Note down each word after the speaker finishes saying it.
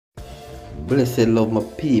Blessed love my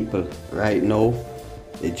people. Right now,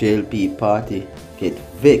 the JLP party get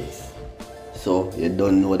VEX. So you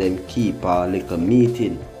don't know them keep a little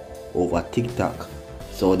meeting over TikTok.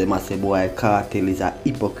 So they must say boy Kartel is a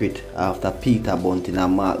hypocrite after Peter Bunting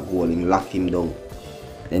and Mark Golding lock him down.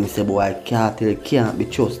 Then he say boy Kartel can't be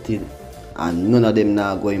trusted and none of them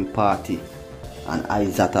now going party. And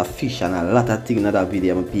Isaac a fish and a lot of things in that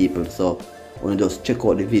video my people. So wanna just check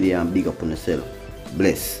out the video and big up on yourself.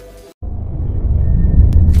 Bless.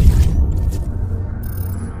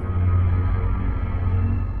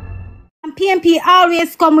 PNP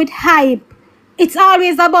always come with hype. It's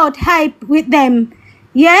always about hype with them.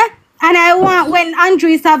 Yeah? And I want when Andrew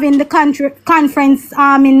is having the conference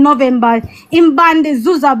in November, in band the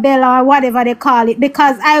Zuzabella or whatever they call it,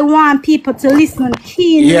 because I want people to listen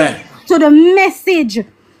keenly to the message.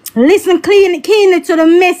 Listen keenly to the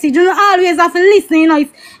message. You don't always have to listen, you know.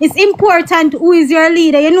 It's important who is your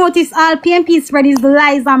leader. You notice all PNP spread is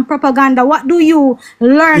lies and propaganda. What do you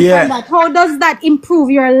learn from that? How does that improve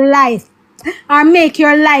your life or make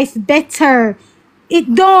your life better?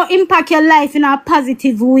 It don't impact your life in a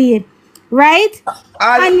positive way, right?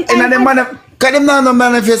 Can them not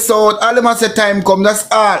manifest out? All them say time come. That's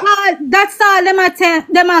all. That's all them a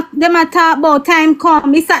talk about time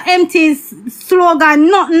come. It's an empty slogan,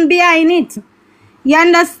 nothing behind it. You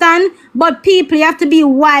understand? But people, you have to be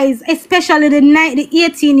wise, especially the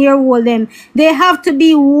 18-year-old them. They have to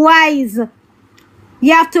be wise.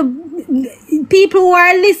 You have to, people who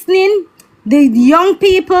are listening, the young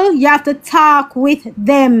people, you have to talk with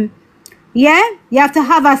them. Yeah? You have to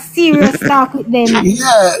have a serious talk with them.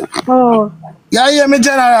 Yeah. Oh. Yeah, hear me,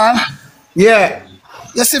 General? Yeah.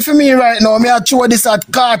 You see, for me right now, I throw this at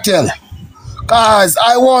Kartel. Because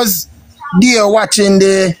I was there watching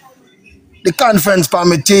the conference on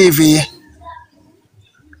my TV.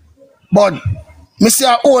 But I see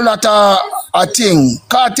a whole lot of thing.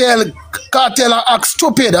 Kartel act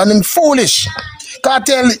stupid and foolish.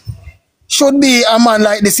 Kartel should be a man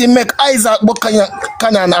like this. He make Isaac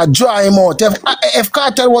Buchanan draw him out. If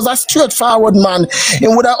Kartel was a straightforward man, he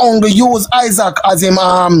would have only used Isaac as him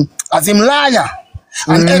liar.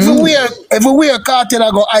 And everywhere Kartel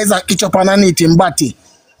go, Isaac kitch up underneath him body.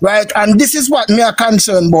 Right? And this is what me are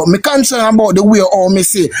concerned about. Me concerned about the way how me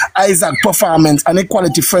see Isaac performance and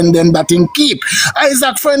equality friend them that in keep.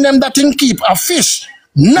 Isaac friend them that in keep a fish.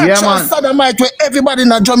 Natural sodomite where everybody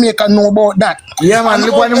in Jamaica know about that. Yeah, man.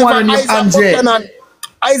 Look what the one in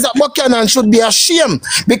Isaac Buchanan should be ashamed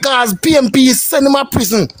because PNP is sending him to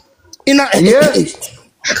prison.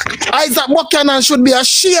 Isaac Buchanan should be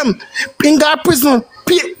ashamed. In a prison,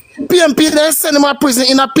 PNP then send him to prison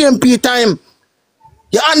in a PNP time.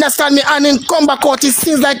 You understand me? And in come back out, it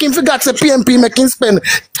seems like if you got the PNP making spend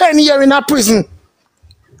 10 years in a prison.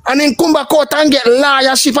 And then come back out and get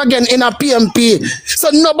liarship again in a PNP. So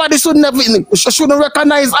nobody shouldn't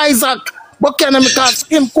recognize Isaac Buchanan because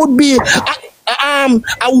him could be a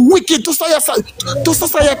wicked to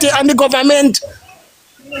society and the government.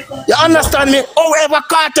 You understand me? However,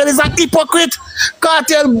 Kartel is a hypocrite.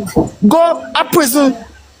 Kartel go to prison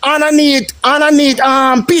underneath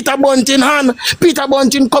Peter Bunting hand. Peter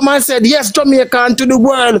Bunting come and said, yes, Jamaica and to the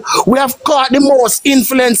world, we have caught the most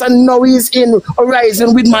influence and now he's in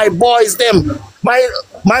horizon with my boys them.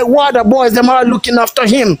 My water boys them are looking after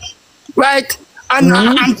him. Right? And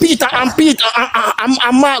Peter and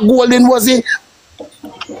Mark Golding was the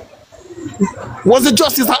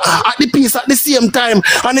justice at the peace at the same time,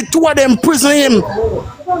 and the two of them prison him.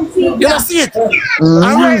 You know, see it? And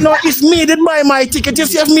right now, if me did buy my ticket, you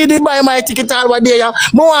see, if me did buy my ticket all day, I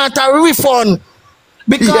want a refund.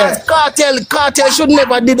 Because Kartel should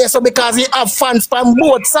never do this because he have fans from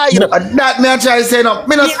both sides. That me I try to say no.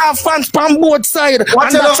 He have fans from both sides.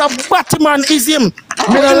 And that's a Batman-ism.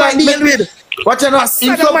 What you know, him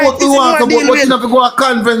support to want to but you have to go to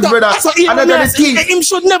conference, brother. So him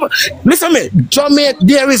should never listen me. Jamaica,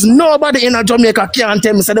 there is nobody in a Jamaica can't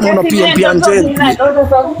tell me say them on a PNP and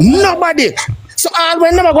JLP. Nobody. So all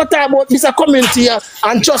we never got to talk about this a community here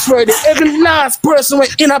and just ready. Every last person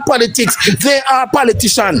in a politics, they are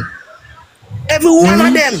politician. Every one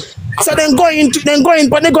of them. So then go in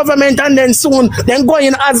for the government and then soon then go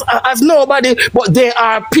in as nobody, but they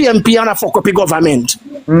are PNP and a fuck up the government.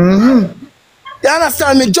 You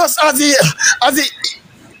understand me? Just as the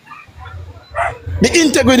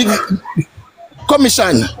integrity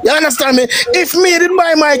commission. You understand me? If me did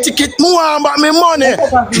buy my ticket, more about me money.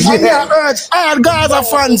 I urge all Gaza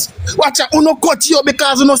fans, watch out, you no cut you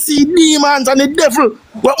because you no see demons and the devil.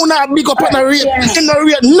 But you not big up in the rate.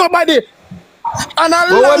 Nobody. And a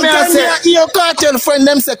But long what me I time say? your cartel friend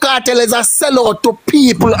them say cartel is a sellout to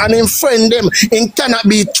people and in friend them in cannot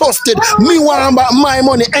be trusted. Me want about my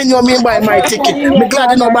money and you mean buy my ticket. Me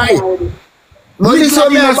glad you no buy. But this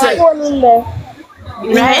what me I say.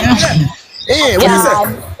 Right? Hey, what you say?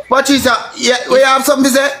 Patricia, yeah, we have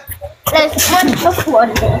something to say?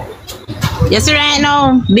 Yes, right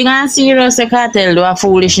now, big and serious the cartel do a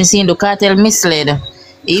foolishness in the cartel misled.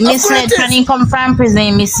 He misled when he come from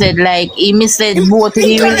prison, he misled both in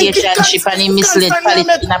the relationship and he misled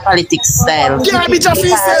in a politics style.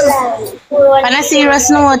 On a serious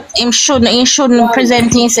note, he shouldn't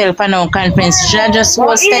present himself on no conference. He should just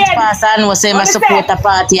hold steadfast and was him a support a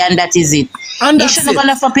party and that is it. He shouldn't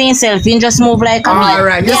gonna fuck himself, he just move like a man.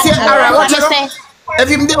 Alright, you see, alright, what you say? If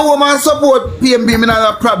him the woman support PNP, me not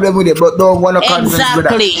have a problem with it, but don't want to convince with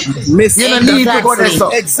that. You don't need to go there,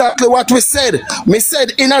 so. Exactly what we said. Me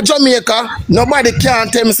said in a Jamaica, nobody can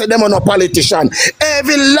tell me say them are no politician.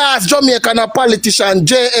 Every last Jamaican a politician,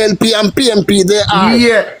 JLP and PNP they are.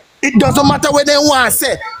 Yeah. It doesn't matter what they want to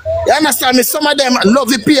say. You understand me? Some of them love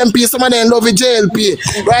the PNP, some of them love the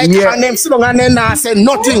JLP, right? Yeah. And them sit down and they not say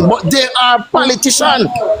nothing, but they are politicians.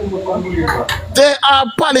 They are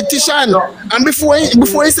politicians. And before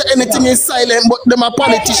he say anything is silent, but them are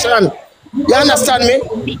politicians. You understand me?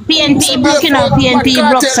 PNP broken up, PNP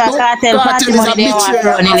broke so cartel party money they want for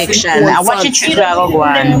an election. I watch it trick go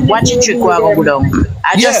on. Watch it trick go down.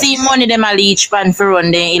 I just see money them a leech pan for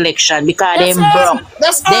run the election because they broke.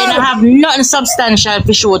 They don't have nothing substantial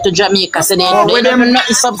for show to Jamaica. So they don't have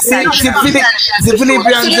nothing substantial. The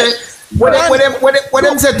Philippines say what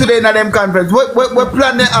them said today in them conference? What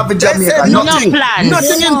plan they have in Jamaica? Nothing. No plan.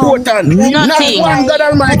 Nothing important. Nothing. Not one God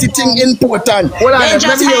Almighty thing important. They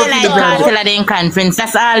just highlight cartel at the conference.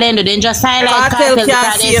 That's all they do. They just highlight cartel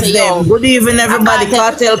can't save them. Good evening, everybody.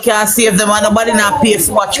 Cartel can't save them, and nobody not pay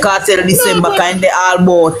for watch cartel December kind they all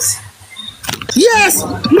bought. Yes,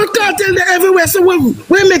 but cartel they everywhere. So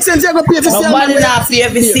we make sense. You go pay for nobody not pay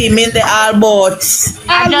for see me. They all bought.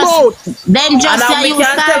 Then just and we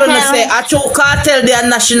can tell them say, I chose cartel their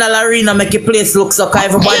national arena make a place look so kind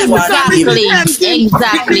everybody exactly.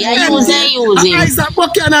 I use it. Isaac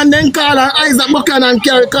Buchanan then call and Isaac Buchanan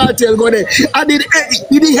carry cartel go there. I did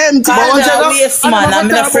empty. Cartel waste man. I'm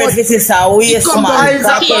not afraid this is a waste man.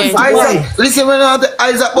 Isaac, listen when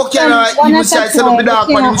Isaac Buchanan even say set up the dark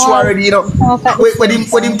when him show already, you know. When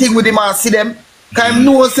him think with him and see them, can him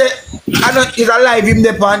know say I don't he's alive him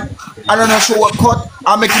the pan. I don't know show what cut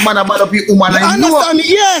I make him man about up woman. I understand me,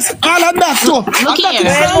 yes, all of that too. Look here. You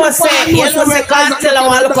know say cartel I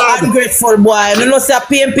want to look ungrateful boy. You know say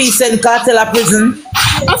PNP send cartel a prison.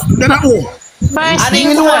 Then I own. And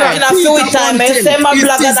you know what in a few time I say my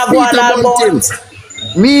blog and I go on about.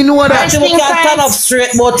 Me know that. You can't turn up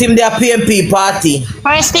straight about him their PNP party.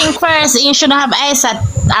 First thing first, he should have ISAT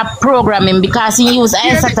programming because he used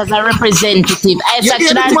ISAT as a representative. ISAT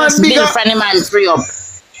should have just built for the man free up.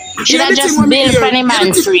 Should have just built for the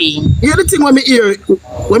man free. You the thing when me hear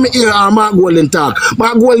Mark Golden talk.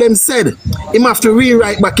 Mark Golden said him have to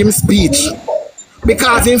rewrite back him speech.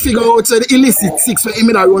 Because he figure out the illicit six for him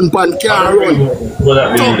in a run pan car run. What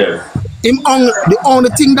that mean there? The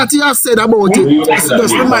only thing that he has said about it is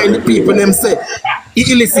just remind the people them say he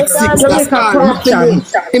illicit six. That's all. Nothing.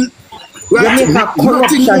 Right?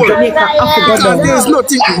 Nothing more. There is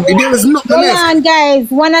nothing Hold left. on, guys.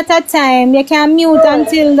 One at a time. You can mute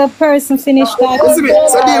until the person finishes talking.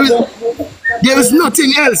 So there is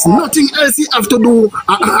nothing else. Nothing else you have to do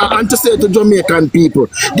and to say to Jamaican people.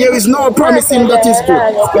 There is no promising that is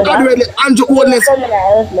good. Already, Andrew Oldness.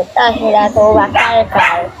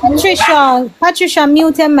 Patricia,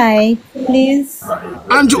 mute your mic, please.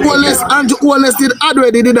 Andrew Oldness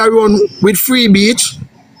did a run with Free Beach.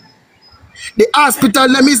 The hospital,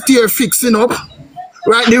 let me still fixing up.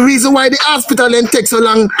 Right, the reason why the hospital then takes so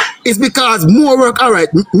long is because more work. All right,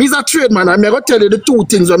 me's a trade man. I'm gonna tell you the two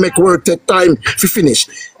things that make work take time to finish.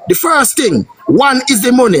 The first thing, one is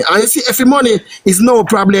the money. And you see, if the money is no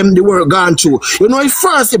problem, the work gone through. You know,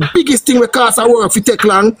 first, the biggest thing that cause a work if take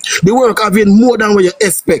long, the work having more than what you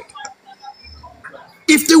expect.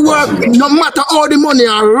 If the work, no matter how the money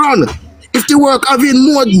are run, if the work having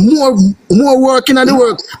more work in the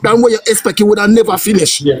work than what you expect, you would have never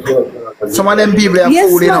finished. Some of them people are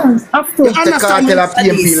fool, you know. The cartel of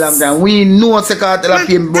PNP long time. We know the cartel of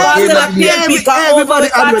PNP, but everybody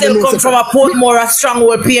cartel come from a Portmore, a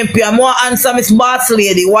stronghold PNP. And more answer Miss Boss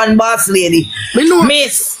Lady, one Boss Lady. Me know.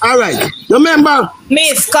 Miss. All right. Remember,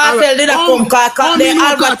 Miss Kartel did not come because they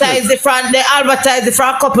advertised it for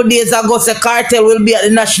a couple days ago. The Kartel will be at the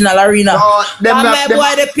National Arena. My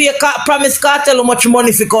boy, they pay promise Kartel how much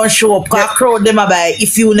money if you can show up. Because crowd them a buy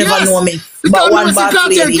if you never know me. But one bad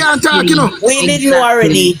lady. We didn't know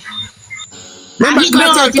already. Remember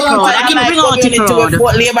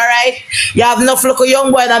Fort Labor, right? You have enough local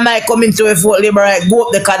young boy that might come into a Fort Labor, right? Go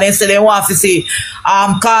up the car and say they want to see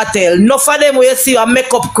Kartel. Enough of them will see a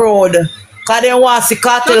makeup crowd. Because they want to see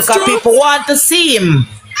Kartel because people want to see him.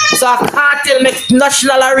 So a Kartel makes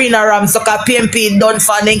National Arena ram so PNP done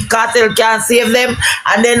funding. Kartel can't save them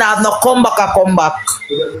and then have no comeback.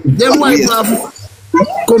 Them white have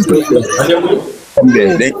completely.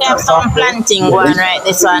 They have some planting going right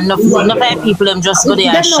this one. Enough people them just go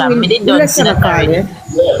there and shop. They don't see the car. Yeah,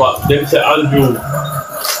 but them say Andrew.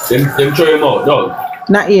 Them throw him out, dog.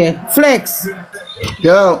 Not yet. Flex.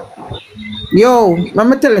 Yo, let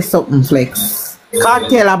me tell you something, Flex.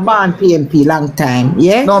 Kartel a ban PNP long time,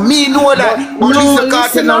 yeah? No, me know that. But no,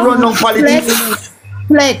 Kartel no run no politics.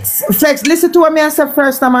 Flex, listen to what me I said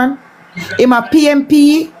first, man. I'm a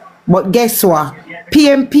PNP, but guess what?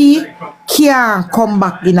 PNP can't come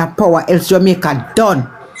back in a power, else Jamaica done.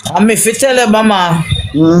 I'm if you tell you, mama.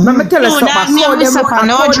 Let me tell you something. I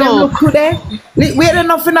call them look today. Wait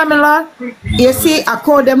enough phenomenal. You see, I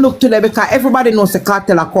call them look today because everybody knows the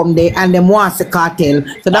Kartel a come there and them wants the Kartel.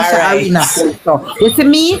 So that's the arena. So, you see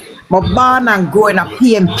me, my born and grow in a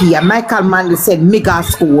PNP and Michael Manley said mega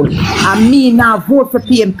school. And me now vote for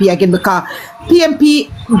PNP again because PNP,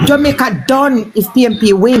 Jamaica done if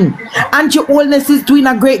PNP win. And your oldness is doing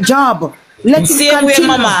a great job. Let it continue.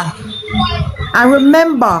 Mama. And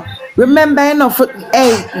remember enough,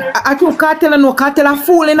 hey, I told Kartel and no Kartel a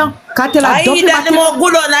fool, you know. Kartel a dump him. I more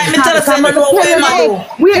good on I tell us I'm not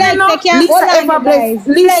we know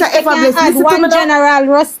Lisa Everbless. One general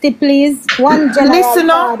Rusty, please. One general. Listen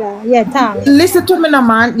up. Yeah, thanks. Listen to me now,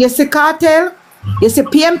 man. You see Kartel, you see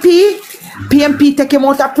PNP take him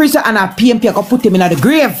out of prison and a PNP I can put him in the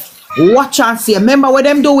grave. Watch and see. Remember what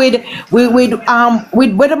them do with what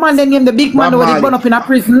the man they name the big man when he burn up in a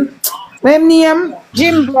prison. Them name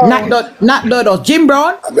Jim Brown. Not Dodos. Jim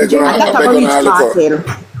Brown. That's a reach Kartel.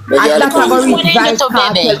 That's a reach Vybz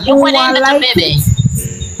Kartel. Who want like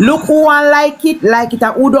it? Look who want like it,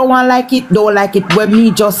 and who don't want like it, don't like it. When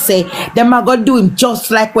me just say them are gonna do him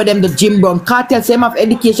just like with them the Jim Brown. Kartel same of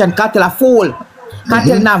education. Kartel a fool.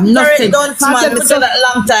 Kartel have nothing.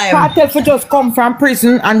 Kartel for just come from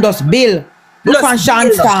prison and just bill. Look from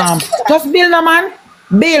Sean Storm. Just bill no man.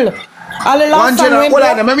 Bill. One general, hold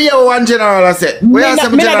on, let me hear one general I said. Me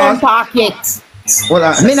don't talk yet.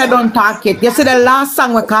 Me don't talk yet. You see the last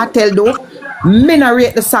song with Kartel do, me not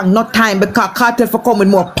rate the song, not time, because Kartel for come with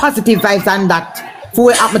more positive vibes than that. For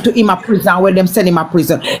what happened to him a prison, where them send him a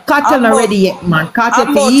prison. Kartel not ready yet, man.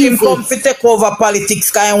 Kartel for easy. Him come to take over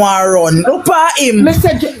politics, kind of want to run. Look at him. Me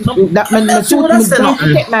said, that man, me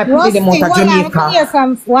take my president out of Jamaica. Rusty, hear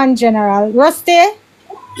from one general. Rusty?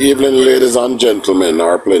 Evening, ladies and gentlemen,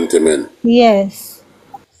 or plenty men. Yes.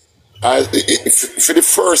 For the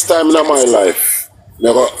first time in my life, I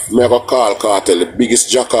go call Kartel the biggest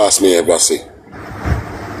jackass me ever see.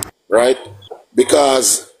 Right?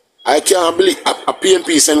 Because I can't believe a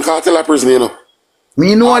PNP send Kartel a prison, you know.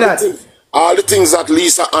 Me know that. All the things that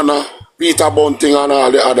Lisa Anna, Peter Bunting and all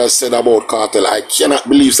the others said about Kartel, I cannot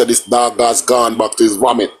believe that this dog has gone back to his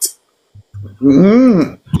vomit.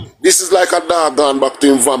 This is like a dog gone back to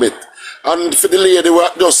his vomit. And for the lady, we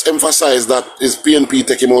just emphasize that his PNP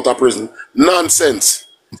take him out of prison. Nonsense.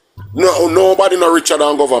 No, nobody no richer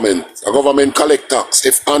than government. A government collect tax.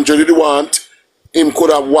 If Andrew did want, him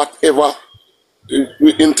could have whatever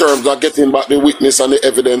in terms of getting back the witness and the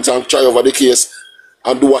evidence and try over the case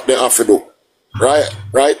and do what they have to do.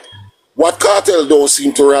 Right? What Kartel don't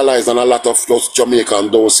seem to realize, and a lot of those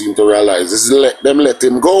Jamaicans don't seem to realize, is let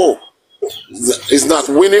him go. It's not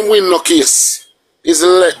win no case. It's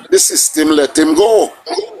let the system let him go.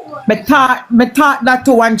 But thought that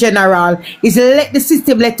to one general is let the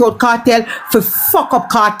system let out Kartel for fuck up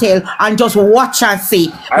Kartel and just watch and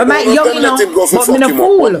see. I let him go for fuck him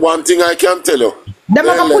up. One thing I can tell you. Them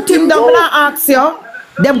are gonna put him down and ask you.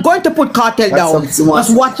 Them going to put Kartel down.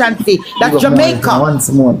 Just watch and see. That's Jamaica.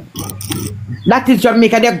 That is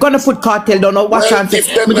Jamaica. They're gonna put Kartel down or watch and see. If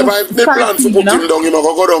they plan to put him down, he might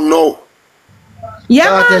go down now.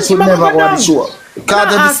 Yeah, man, should never go on the show.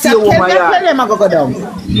 Kartel still over here.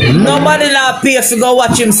 Nobody now pay to go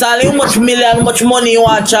watch him, Sally. How much million, how much money you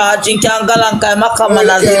want to charge? You can't go and come and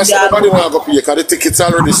as nobody want to go pay because the tickets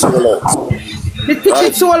already sold out. The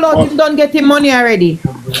tickets sold out, you don't get him money already.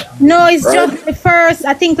 No, it's Right? just the first.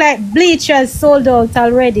 I think like Bleachers sold out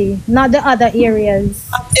already, not the other areas.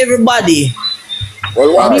 Everybody.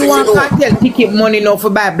 Well, one Me thing want you know, cartel ticket money now for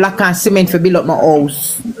buy black and cement for build up my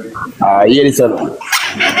house. Yeah, this one.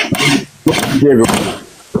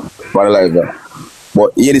 What I like that.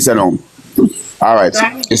 But here is now. All right.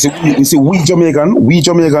 You see, we Jamaican, we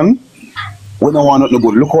don't want nothing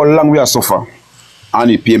good. Look how long we are suffer and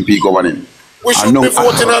the PNP governing. we should be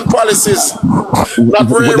voting on policies, not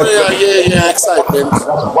yeah, excitement.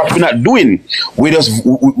 What we're not doing,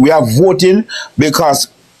 we are voting because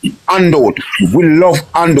handout. We love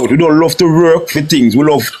handout. We don't love to work for things. We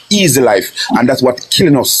love easy life, and that's what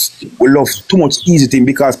killing us. We love too much easy thing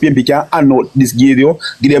because PNP can hand out this give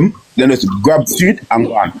them, then just grab street and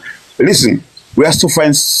go on. Listen, we are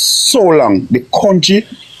suffering so long. The country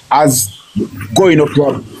has going up to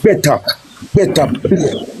a better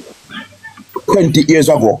place 20 years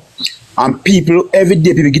ago. And people, every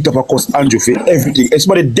day people get up and cuss Andrew for everything. If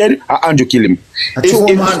somebody dead, Andrew kill him.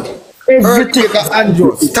 Everything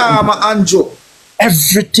Andrew. Tama Andrew.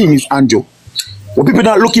 Everything is Andrew. What people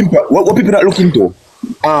not looking for, what people not looking to,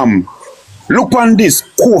 look on this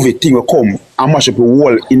COVID thing will come and mash up the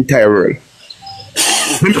whole entire world.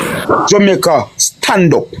 Jamaica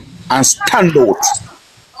stand up and stand out.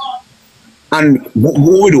 And what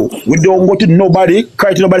we do, we don't go to nobody,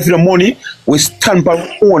 cry to nobody for the money. We stand on our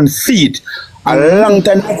own feet. A long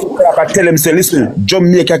time I tell him, say, listen,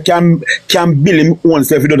 Jamaica can build him own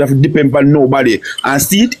self. He don't have to depend on nobody. And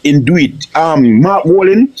see it and do it. Mark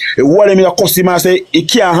Wallen, Wallen me a customer say it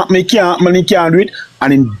can't happen, he can't do it.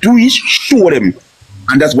 And then do it, show them.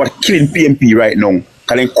 And that's what killing PNP right now.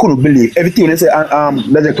 Because they couldn't believe everything they say,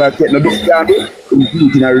 Vybz Kartel, no, don't do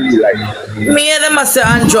it in a real life. Me and them say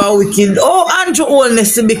Andrew a wicked. Oh, Andrew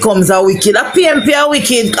Olness becomes a wicked. A PNP a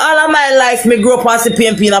wicked. All of my life, me grew up as a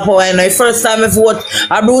PNP in a power. You know, first time I vote,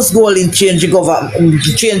 a Bruce Golding change the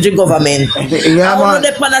government. Yeah,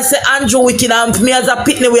 man. I say Andrew wicked, and me as a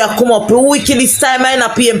pitney we are come up. Wicked this time in a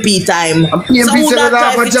PNP time. A PNP so said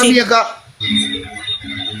that for Jamaica.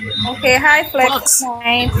 Okay, hi Flex.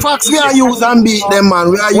 Fox, we are use and beat them,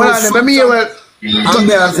 man. We are use. Let me hear what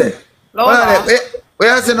I say.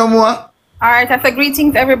 Where I say no more? Alright, I say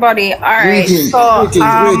greetings everybody. Alright, Greetings, so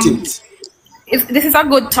greetings. this is a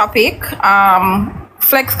good topic.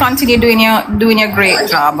 Flex, continue doing your great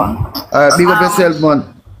job. Big up yourself,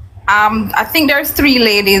 man. I think there's 3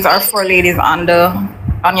 ladies or 4 ladies on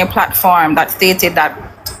your platform that stated that,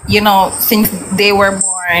 you know, since they were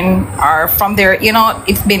born or from their, you know,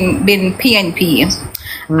 it's been PNP.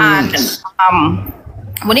 And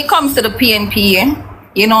when it comes to the PNP,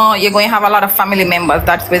 you know, you're going to have a lot of family members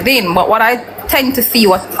that's within. But what I tend to see,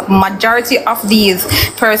 what majority of these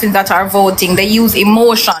persons that are voting, they use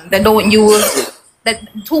emotion. They don't use that.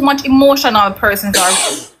 Too much emotional persons are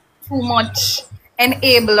too much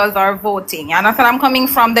enablers are voting. And that's where I'm coming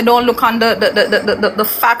from. They don't look on the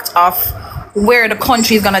fact of where the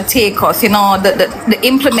country is going to take us, you know, the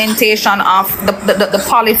implementation of the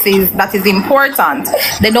policies that is important.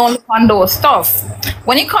 They don't look on those stuff.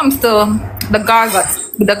 When it comes to the Gaza,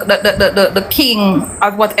 the king,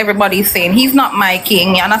 as what everybody is saying, he's not my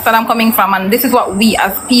king. You understand where I'm coming from? And this is what we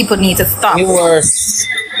as people need to stop.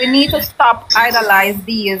 We need to stop idolize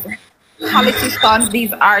these politicians,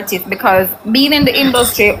 these artists, because being in the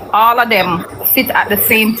industry, all of them sit at the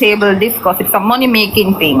same table, discuss. It's a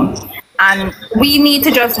money-making thing. And we need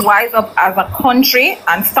to just wise up as a country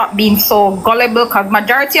and stop being so gullible, because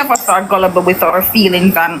majority of us are gullible with our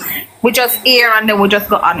feelings, and we just hear and then we just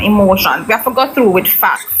go on emotions. We have to go through with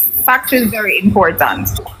facts. Facts is very important.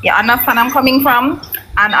 You understand where I'm coming from?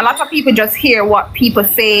 And a lot of people just hear what people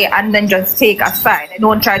say and then just take a side. They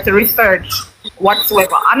don't try to research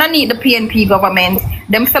whatsoever. I don't need the PNP government.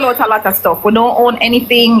 Them sell out a lot of stuff. We don't own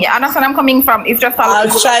anything. You understand where I'm coming from? It's just a lot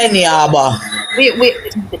of shiny, Abba.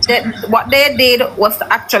 What they did was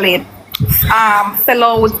to actually sell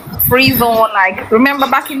out free zone. Like, remember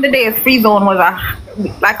back in the days, free zone was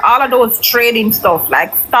like all of those trading stuff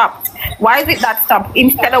like stopped. Why is it that stopped?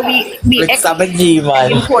 Instead of we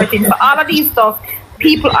importing, so all of these stuff,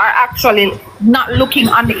 people are actually not looking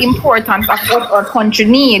on the importance of what our country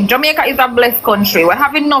needs. Jamaica is a blessed country. We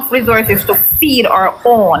have enough resources to feed our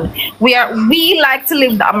own. We like to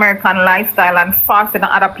live the American lifestyle and fast in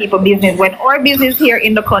other people's business when our business here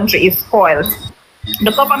in the country is spoiled.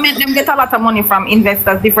 The government, them get a lot of money from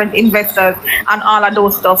investors, different investors, and all of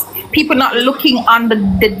those stuff. People not looking on the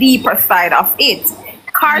deeper side of it.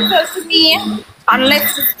 Kartel, to me,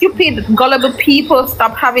 unless stupid, gullible people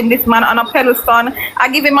stop having this man on a pedestal, I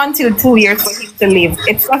give him until 2 years for him to live.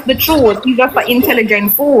 It's just the truth. He's just an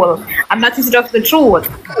intelligent fool, and that is just the truth.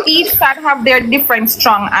 Each side have their different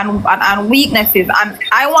strong and weaknesses, and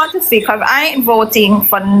I want to see, because I ain't voting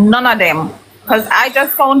for none of them. Because I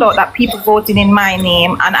just found out that people voted in my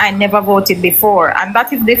name and I never voted before. And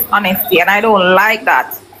that is dishonesty, and I don't like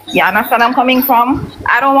that. You understand where I'm coming from?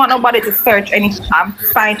 I don't want nobody to search anything,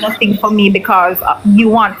 find nothing for me because you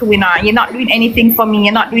want to win. You're not doing anything for me.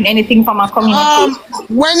 You're not doing anything for my community.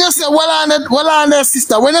 When you say, well on there,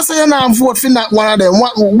 sister, when you say you're not vote for that one of them,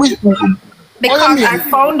 because I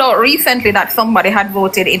found out recently that somebody had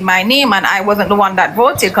voted in my name and I wasn't the one that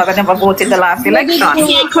voted because I never voted the last election. You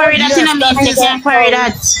can't query that in a meeting. You can't query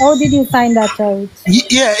that. How did you find that out?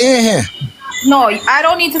 Yeah. No, I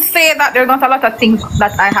don't need to say that. There's not a lot of things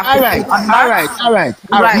that I have to say on that. All right.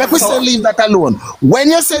 Make we say leave that alone. When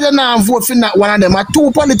you say you're not vote for that one of them, are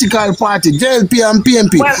two political parties, JLP and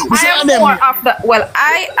PNP. Well,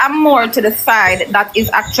 I am more to the side that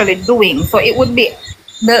is actually doing. So it would be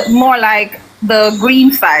the more like the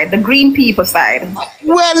green side, the green people side.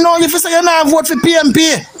 Well, no, if you say you're not vote for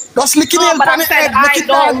PNP, just lick it in the head, make it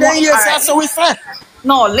down, then you say, so we say.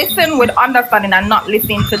 No, listen with understanding and not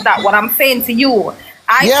listening to that. What I'm saying to you,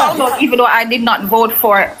 I found out, even though I did not vote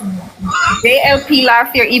for JLP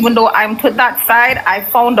last year, even though I'm to that side, I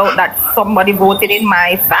found out that somebody voted in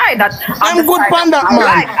my side. I'm good on that,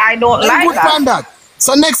 man. I don't like that.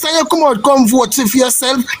 So next time you come out, come vote for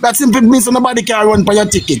yourself. That simply means nobody can run for your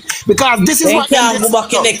ticket. Because this is what go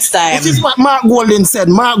back next time. This is what Mark Golden said.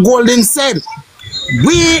 Mark Golden said,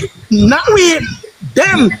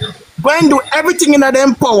 them going to do everything in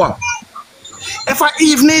them power. If I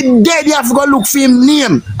even dead, you have to go look for him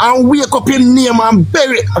name and wake up him name and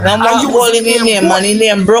bury it. And you holding him name and his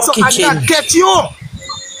name broke so kitchen. And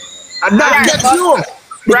that get you.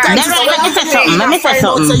 Let me say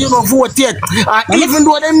something. So you don't vote yet. Even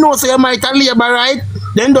though they know so you might have labor, right?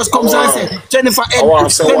 Then just comes and say, Jennifer,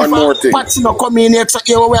 Patsy not come in yet, so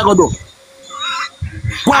here what we are going to do.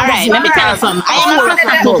 Alright, let me tell you something. I am a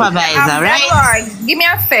cluster supervisor, right? Give me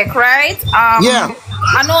a sec, right? Yeah.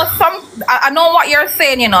 I know what you're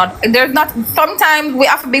saying, you know. Sometimes we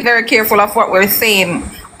have to be very careful of what we're saying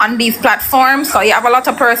on these platforms. So you have a lot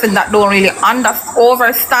of persons that don't really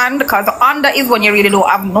overstand, because under is when you really don't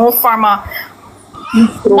have no formal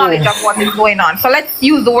knowledge of what is going on. So let's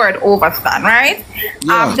use the word overstand, right?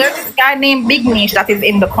 There's this guy named Big Niche that is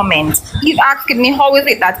in the comments. He's asking me, how is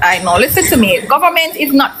it that I know? Listen to me. Government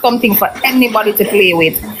is not something for anybody to play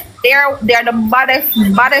with. They're the baddest,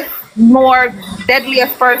 more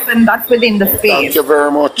deadliest person that's within the space. Thank you very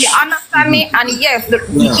much. You understand me? And yes,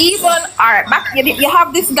 even back you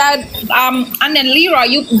have this guy, and then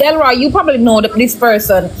Delroy, you probably know this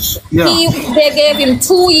person. Yeah. They gave him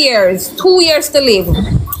 2 years to live.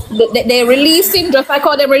 They released him just like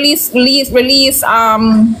how they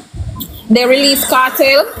they release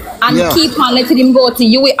Kartel and keep on letting him go to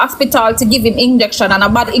UA hospital to give him injection, and a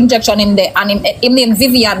bad injection in there, and him named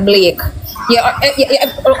Vivian Blake.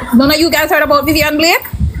 None of you guys heard about Vivian Blake?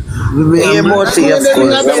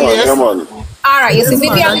 Alright, you see,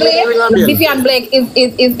 Vivian Blake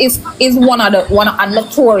is one of the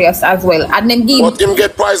notorious as well. And then but him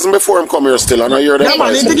get poisoned before him come here still. And I hear that.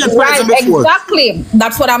 Right, exactly.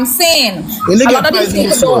 That's what I'm saying. A lot of these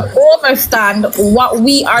people don't understand what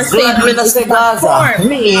we are saying on this platform,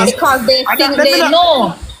 because they think they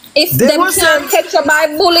know. If them can't catch you by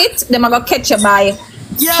bullet, them are gonna catch you by.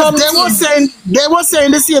 Yes, they were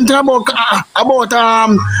saying the same thing about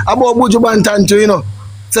Buju Banton too, you know.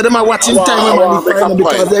 So them are watching time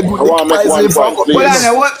because they're good.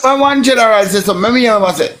 One general says something. Let me hear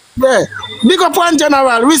what say. Yeah, big up one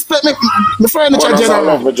general. Respect me, my friend,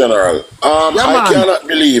 general.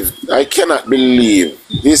 I cannot believe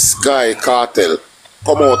this guy Kartel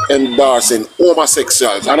come out endorsing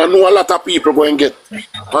homosexuals, and I know a lot of people going to get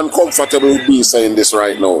uncomfortable with me saying this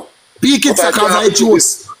right now.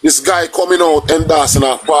 This guy coming out endorsing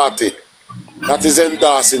a party that is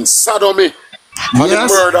endorsing sodomy and the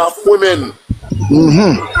murder of women.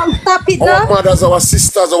 Stop it our mothers, our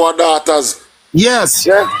sisters, our daughters. Yes.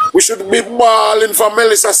 Yeah. We should be bawling for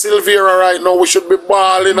Melissa Silvera right now. We should be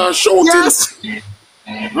bawling and shouting. Yes.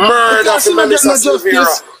 Murder for Melissa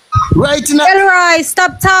Silvera. Right now. Elroy,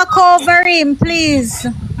 stop talk over him, please.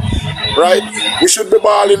 Right? We should be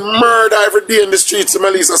bawling murder every day in the streets of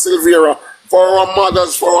Melissa Silvera. For our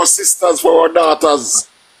mothers, for our sisters, for our daughters,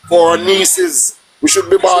 for our nieces. We should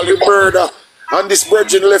be bawling murder. And this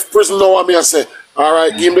virgin left prison now, and I say,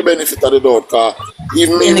 alright, give him the benefit of the doubt, because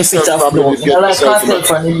even me myself probably get myself.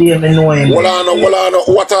 Hold on,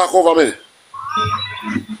 what talk over me?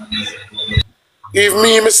 If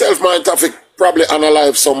me myself might have to probably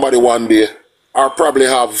analyze somebody one day, or probably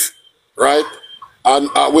have, right? And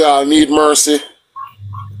we all need mercy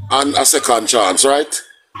and a second chance, right?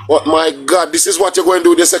 But my God, this is what you're going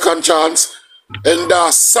to do, the second chance. And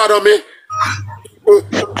sodomy,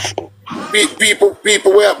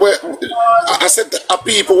 people where I said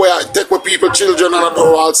people where take with people children and do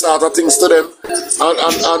all sort of things to them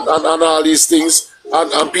and all these things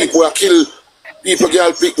and people where kill people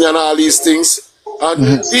girl pick me and all these things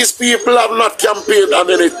and these people have not campaigned on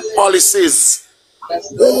any policies.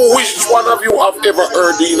 Which one of you have ever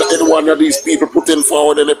heard in one of these people putting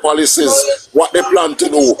forward any policies, what they plan to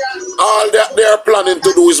do? All that they are planning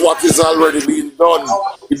to do is what is already being done.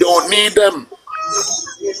 We don't need them.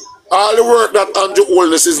 All the work that Andrew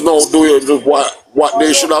Holness is now doing is what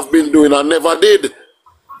they should have been doing and never did.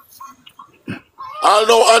 I'll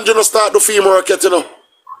know Andrew no start the film work yet, you know.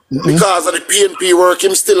 Because of the PNP work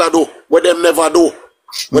him still a do, what them never do.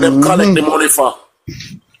 What them collect the money for.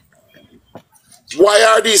 Why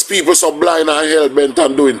are these people so blind and hell-bent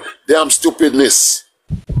on doing damn stupidness?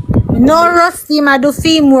 No Rusty, I do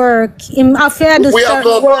film work. Him affair do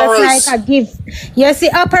certain work like a gift. You see,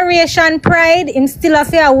 Operation Pride, him still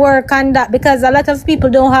affair work on that because a lot of people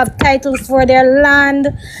don't have titles for their land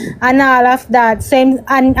and all of that. Same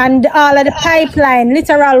and all of the pipeline,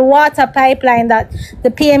 literal water pipeline that the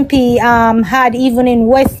PNP had even in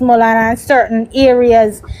Westmoreland and certain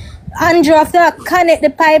areas. Andrew after connect the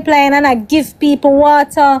pipeline and I give people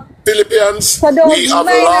water. Philippines, so we have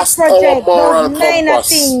lost our moral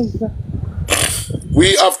compass.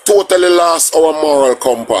 We have totally lost our moral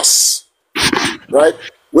compass. Right?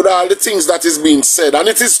 With all the things that is being said. And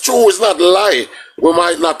it is true, it's not a lie. We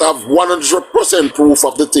might not have 100% proof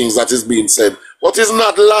of the things that is being said. But it's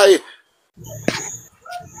not a lie.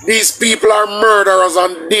 These people are murderers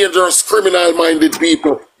and dangerous, criminal-minded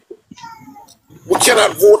people. We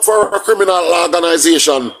cannot vote for a criminal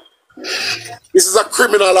organization. This is a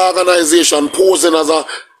criminal organization posing as a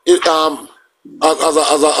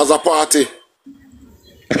party.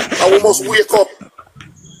 And we must wake up.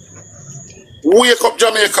 Wake up,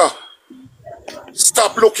 Jamaica.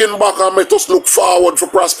 Stop looking back and let us look forward for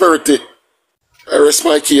prosperity. I rest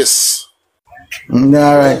my case.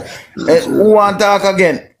 Alright. Who want to talk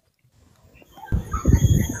again?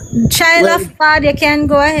 Child of God, you can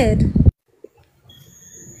go ahead.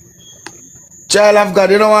 Child of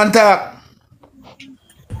God, you don't want to talk?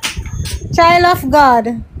 Child of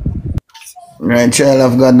God. Right, child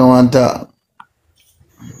of God don't want to talk.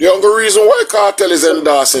 The only reason why Kartel is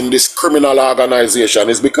endorsing this criminal organization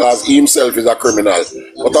is because he himself is a criminal.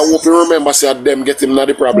 But I hope you remember say them get him not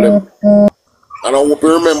the problem. And I hope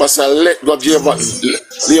you remember say let go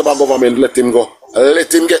Labour government let him go.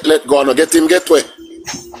 Let him get let go and get him get way.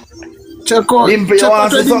 Check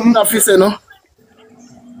out something officer, no?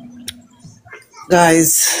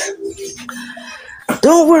 Guys,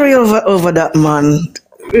 don't worry over that, man.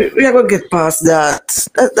 We are gonna get past that.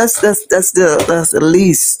 That's the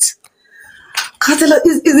least. Kartel,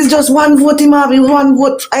 is it just one vote him have, one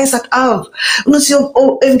vote Isaac have? You know, see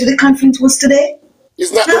how empty the conference was today?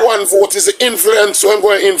 It's not the one vote, it's the influence, so I'm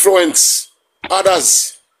going to influence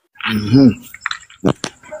others.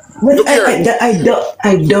 But I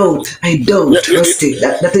don't trust it.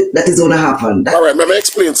 That is gonna happen. All right, let me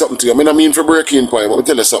explain something to you. I mean for breaking point, but let me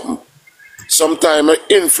tell you something. Sometimes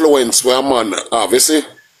influence where a man obviously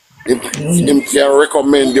him can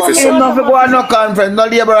recommend you for something. Him not go on no conference, no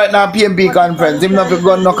Labour right now PNP conference. Him not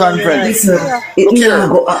go on no conference. Look here.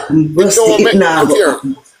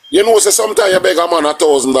 You know, so sometimes you beg a man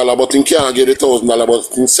 $1,000, but he can't get $1,000,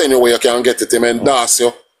 but in same way you can get it, him endorse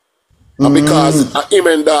you. And because him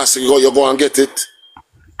endorse you, you go and get it.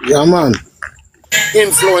 Yeah, man.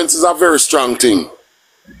 Influence is a very strong thing.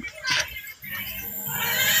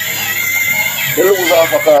 You lose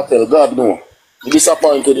off a Kartel, God no. You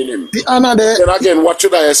disappointed in him. The Anna there. Then again, what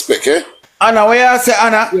should I expect, eh? Anna, where you say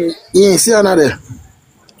Anna? Yeah, see Anna there.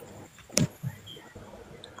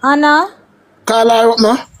 Anna? Call her up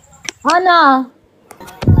now. Anna.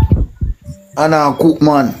 Anna cook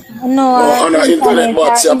man. No, Anna internet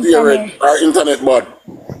bad, she appeared. Our internet bad.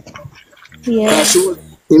 Yeah.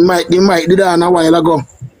 He might did that a while ago.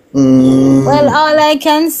 Well, all I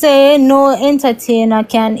can say, no entertainer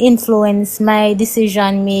can influence my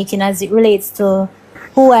decision making as it relates to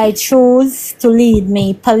who I choose to lead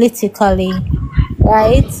me politically,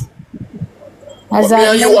 right? As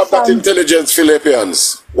but you have that intelligence,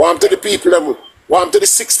 Philippians. Want to the people, want to the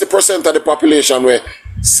 60% of the population where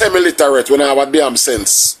semi-literate when I have a damn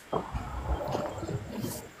sense.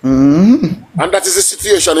 And that is the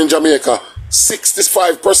situation in Jamaica.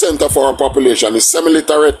 65% of our population is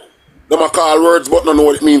semi-literate. Them a call words but don't know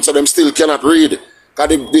what it means, so them still cannot read. Because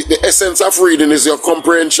the essence of reading is your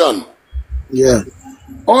comprehension. Yeah.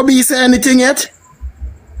 Obi say anything yet?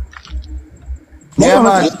 Yeah,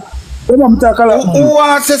 man. Who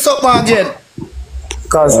wants to say something again?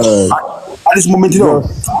 Because at this moment, you know,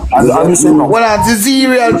 well, the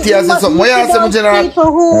Z-reality has something. What you say, General?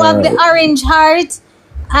 People who have the orange heart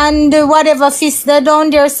and whatever fist they're down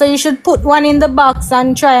there, so you should put one in the box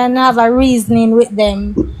and try and have a reasoning with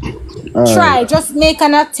them. Try, just make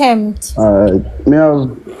an attempt. Alright, may I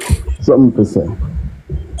have something to say?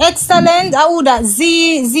 Excellent. How that?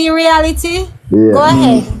 Z reality? Yeah. Go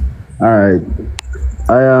ahead. Alright.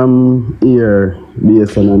 I am here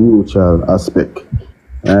based on a neutral aspect.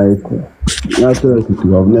 Right? Naturally,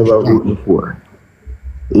 I've never heard before.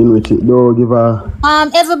 In which it don't give a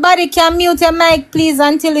everybody can mute your mic please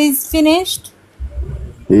until it's finished.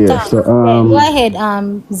 Yeah, so go ahead,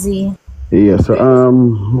 Z. Yeah, so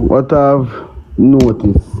what I've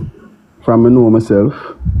noticed from me know myself.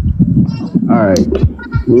 Alright.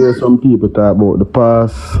 We hear some people talk about the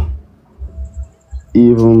past.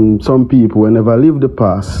 Even some people will never live the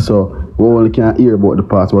past, so we only can't hear about the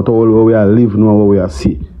past, but all what we are living and what we are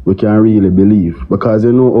see, we can really believe. Because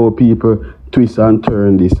you know how people twist and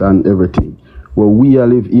turn this and everything. What we are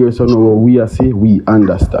live here, so now what we are see, we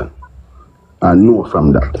understand and know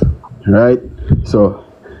from that. Right? So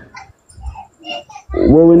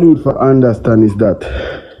what we need to understand is that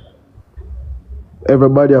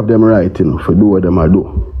everybody have them right, you know, for do what them I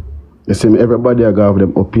do. You see me, everybody have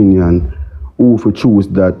them opinion. Who for choose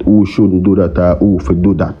that, who shouldn't do that, or who for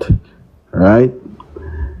do that, right?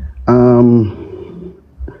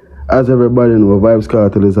 As everybody knows, Vybz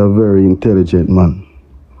Kartel is a very intelligent man.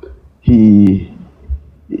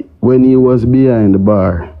 When he was behind the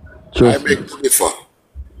bar,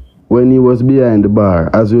 when he was behind the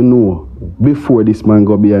bar, as you know, before this man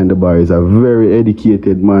got behind the bar, is a very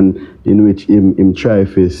educated man in which him try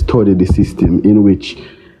to study the system, in which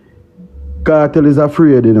Kartel is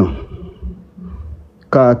afraid, you know.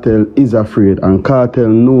 Kartel is afraid, and Kartel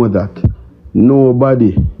know that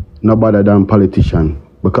nobody no better than politician,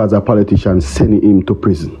 because a politician sending him to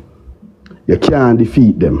prison. You can't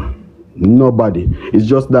defeat them. Nobody. It's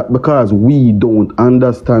just that because we don't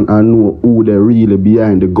understand and know who they really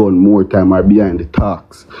behind the gun more time or behind the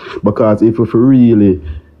talks. Because if we really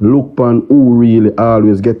look on who really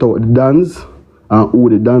always get out the dance, and who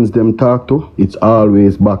the dance them talk to, it's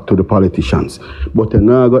always back to the politicians. But you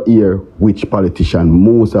now go hear which politician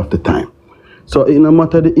most of the time. So it no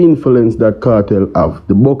matter the influence that Kartel have,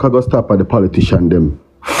 the buck go stop at the politician them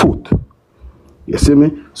foot. You see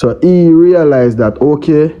me? So he realized that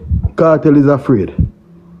okay, Kartel is afraid.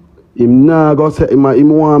 Him now go say him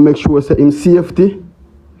want to make sure say him safety.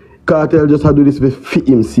 Kartel just had to do this to fit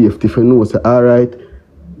him safety for know say alright,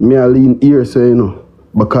 me I lean here so you know.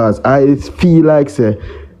 Because I feel like, say,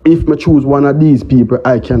 if I choose one of these people,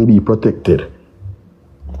 I can be protected.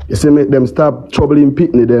 You see, make them stop troubling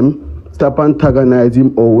Pitney them, stop antagonizing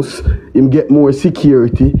him house, him get more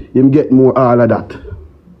security, him get more all of that.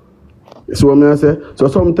 You see what I say? So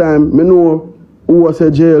sometimes, I know who was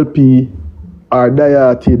a JLP or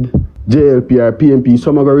dieted JLP or PNP,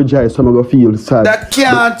 some are going to rejoice, some are going to feel sad. That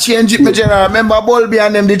can't change it, my general. Remember, Bulby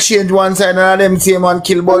and them, they change one side, and them same and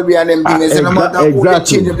kill Bulby and them things. So no matter who they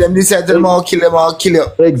change it, them decide to them all kill them, all kill you.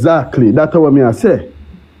 Exactly. That's what I say.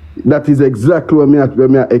 That is exactly what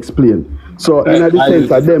I explain. So, in the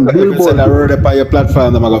sense of them, Billboard. I wrote up on your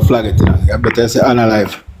platform, I'm going to flag it. You better say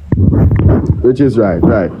unalive. Which is right,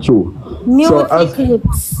 true.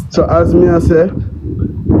 So as me I say,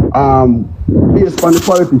 based on the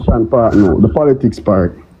politician part now, the politics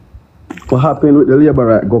part, what happened with the Labour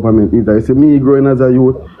right government is that you see me growing as a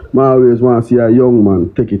youth, I always want to see a young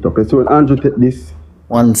man take it up. So when Andrew take this,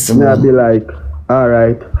 I'll be like,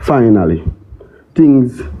 alright, finally,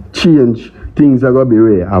 things change, things are going to be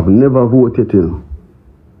rare. I've never voted, you know.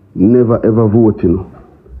 Never ever voted, you know.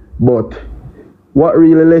 But what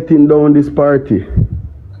really letting down this party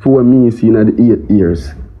for me is in the 8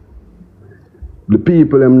 years? The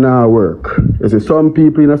people them now work. You see, some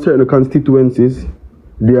people in a certain constituencies,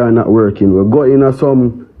 they are not working. We got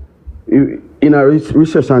in a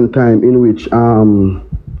recession time in which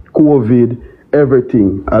COVID,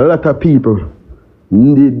 everything, a lot of people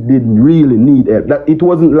did really need help. That it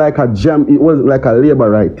wasn't like a jam, it wasn't like a labor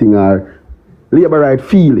right thing or labor right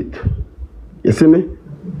feel it. You see me?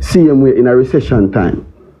 Same way in a recession time.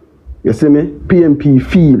 You see me? PNP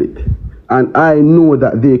feel it. And I know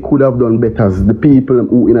that they could have done better. The people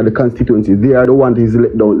who in the constituency, they are the ones who is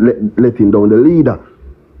letting down the leader.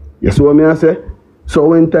 You see what I say? So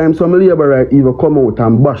when time some Labour right even come out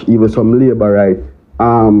and bash even some Labour right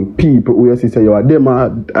people who you see say, yo, them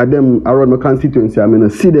around my constituency, I mean, I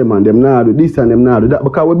see them and them now do this and them now do that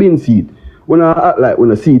because we been see it. When I act like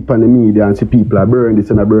when I see it on the media and see people are burn this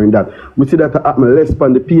and I burn that, we see that happen less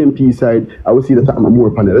on the PNP side, I will see that happen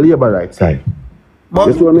more on the Labour right side.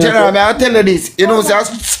 But General, I tell you this, you know,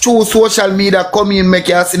 that's true social media come in make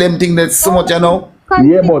you see them thing that's so much, you know.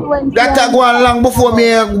 Yeah, but that I go on long before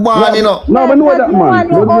me born, you know. No, but know that man.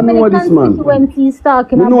 But know this man.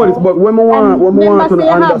 Talking know this, but when we want to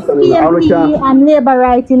understand PNP and Labour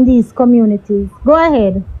right in these communities. Go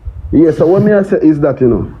ahead. Yeah, so what I say is that, you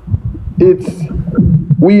know, it's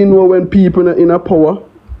we know when people in a power,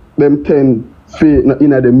 them tend to in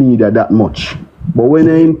the media that much. But when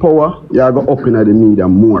they're in power, you go up in the media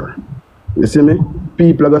more. You see me?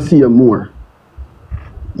 People are gonna see you more.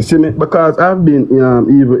 You see me? Because I've been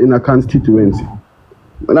even in a constituency.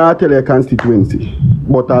 When I tell you a constituency,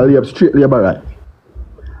 but I live straight Labour right.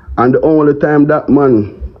 And the only time that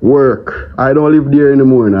man work, I don't live there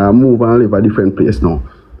anymore now. I move and live a different place now.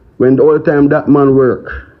 When the only time that man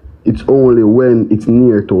work, it's only when it's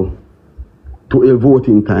near to a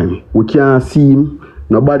voting time. We can't see him,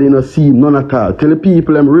 nobody no see him, none at all. Tell the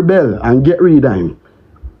people them rebel and get rid of him.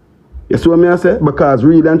 You see what I say? Because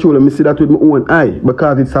really and truly, I see that with my own eye.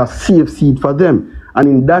 Because it's a safe seat for them. And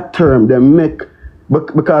in that term, they make,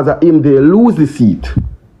 because of him, they lose the seat.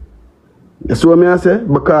 You see what I say?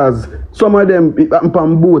 Because some of them, it happen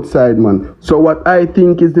on both sides, man. So what I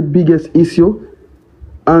think is the biggest issue,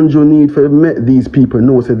 Andrew need to make these people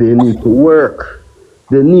know so they need to work.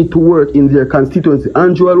 They need to work in their constituency.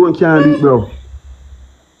 Andrew alone can't do it, bro.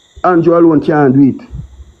 Andrew alone can't do it.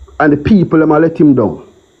 And the people, them let him down.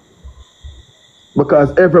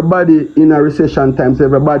 Because everybody in a recession times,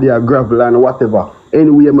 everybody are gravel and whatever.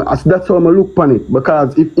 Anyway, that's how I look upon it.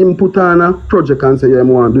 Because if him put on a project and say, yeah, I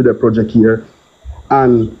want to do the project here,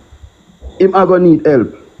 and him are going to need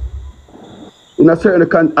help. In a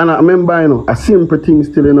certain and I remember, you know, a simple thing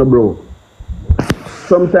still, you know, bro.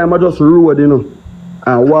 Sometimes I just road, you know,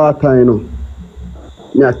 and water, you know.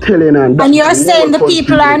 You're telling and you're saying the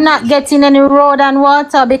people are not getting any road and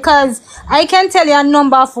water, because I can tell you a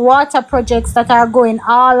number of water projects that are going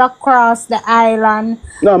all across the island.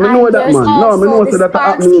 No, I know that, man. No, I know the that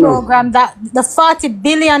Sparks program, that the $40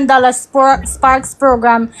 billion Sparks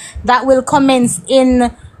program that will commence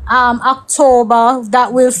in October,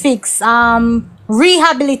 that will fix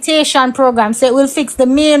rehabilitation program. So it will fix the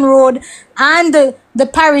main road and the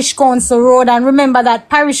parish council road. And remember that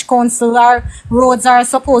parish council roads are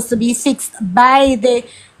supposed to be fixed by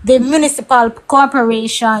the municipal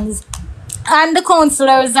corporations. And the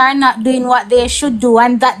councillors are not doing what they should do.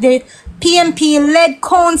 And that the PNP-led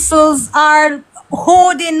councils are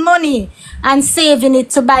hoarding money and saving it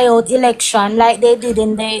to buy out election like they did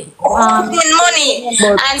in the hoarding money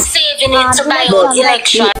and saving it to buy out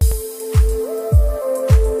election.